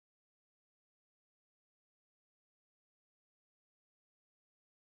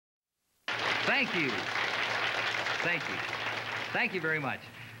Thank you. Thank you. Thank you very much.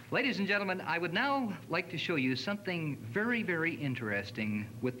 Ladies and gentlemen, I would now like to show you something very, very interesting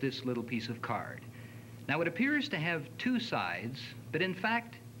with this little piece of card. Now, it appears to have two sides, but in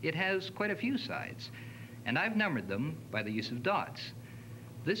fact, it has quite a few sides. And I've numbered them by the use of dots.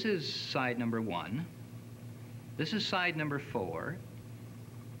 This is side number 1. This is side number 4.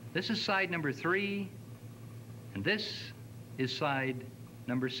 This is side number 3. And this is side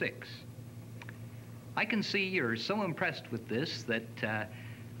number 6. I can see you're so impressed with this that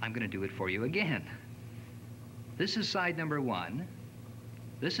I'm going to do it for you again. This is side number 1.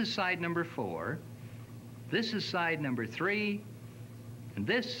 This is side number 4. This is side number 3. And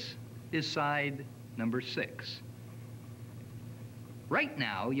this is side number 6. Right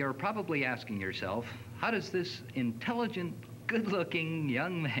now, you're probably asking yourself, how does this intelligent, good-looking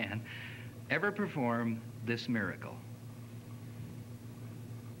young man ever perform this miracle?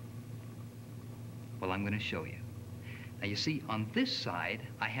 Well, I'm going to show you. Now, you see, on this side,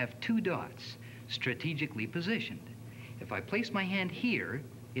 I have two dots strategically positioned. If I place my hand here,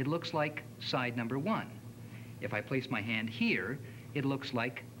 it looks like side number 1. If I place my hand here, it looks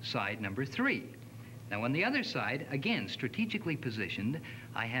like side number 3. Now, on the other side, again, strategically positioned,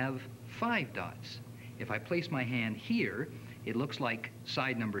 I have 5 dots. If I place my hand here, it looks like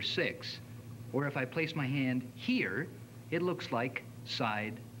side number 6. Or if I place my hand here, it looks like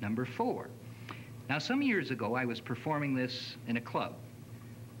side number 4. Now, some years ago, I was performing this in a club,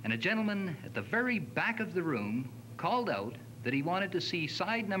 and a gentleman at the very back of the room called out that he wanted to see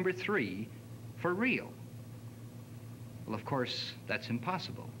side number 3 for real. Well, of course, that's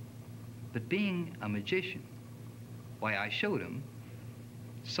impossible. But being a magician, why, I showed him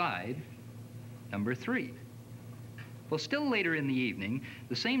side number 3. Well, still later in the evening,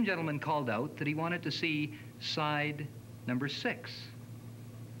 the same gentleman called out that he wanted to see side number 6.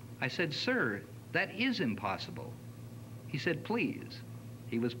 I said, "Sir, that is impossible." He said, "Please."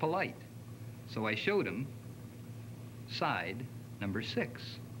 He was polite. So I showed him side number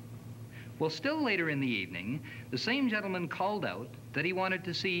 6. Well, still later in the evening, the same gentleman called out that he wanted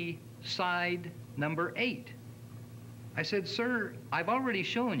to see side number 8. I said, "Sir, I've already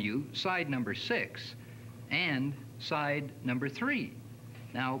shown you side number 6 and side number 3.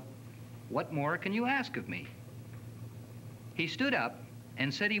 Now, what more can you ask of me?" He stood up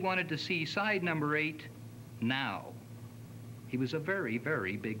and said he wanted to see side number 8 now. He was a very,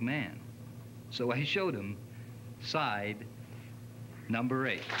 very big man. So I showed him side number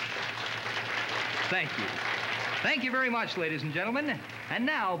 8. Thank you. Thank you very much, ladies and gentlemen. And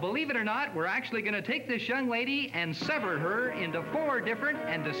now, believe it or not, we're actually going to take this young lady and sever her into 4 different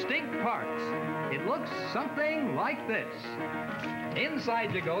and distinct parts. It looks something like this.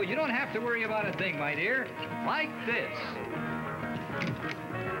 Inside you go. You don't have to worry about a thing, my dear. Like this.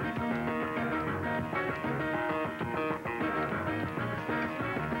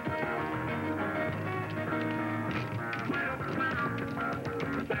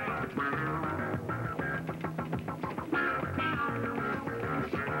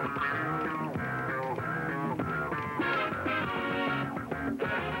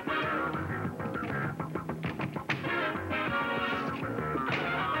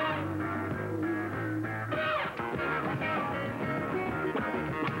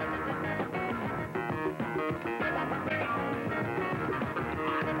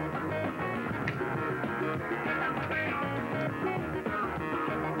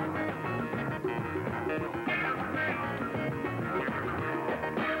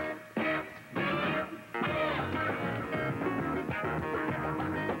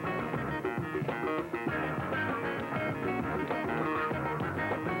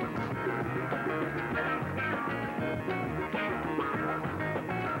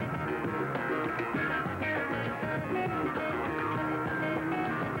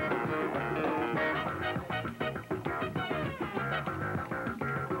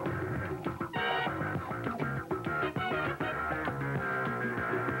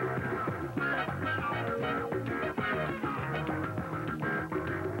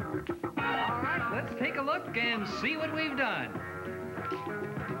 Take a look and see what we've done.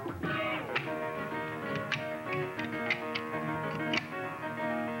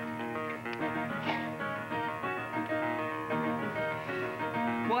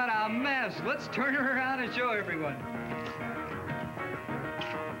 What a mess. Let's turn her around and show everyone.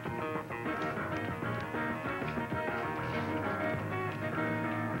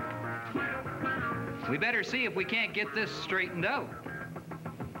 We better see if we can't get this straightened out.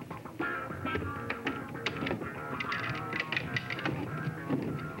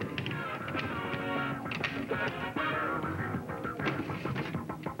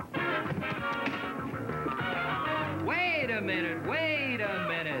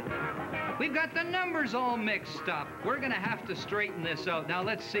 we've got the numbers all mixed up. We're going to have to straighten this out. Now,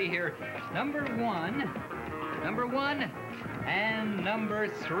 let's see here. Number one, and number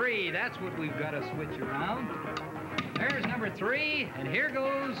 3. That's what we've got to switch around. There's number 3, and here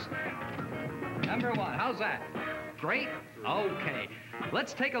goes number 1. How's that? Great? Okay.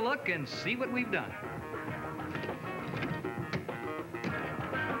 Let's take a look and see what we've done.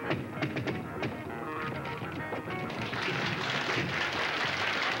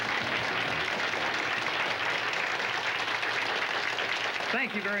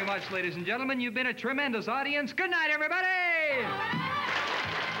 Thank you very much, ladies and gentlemen. You've been a tremendous audience. Good night, everybody!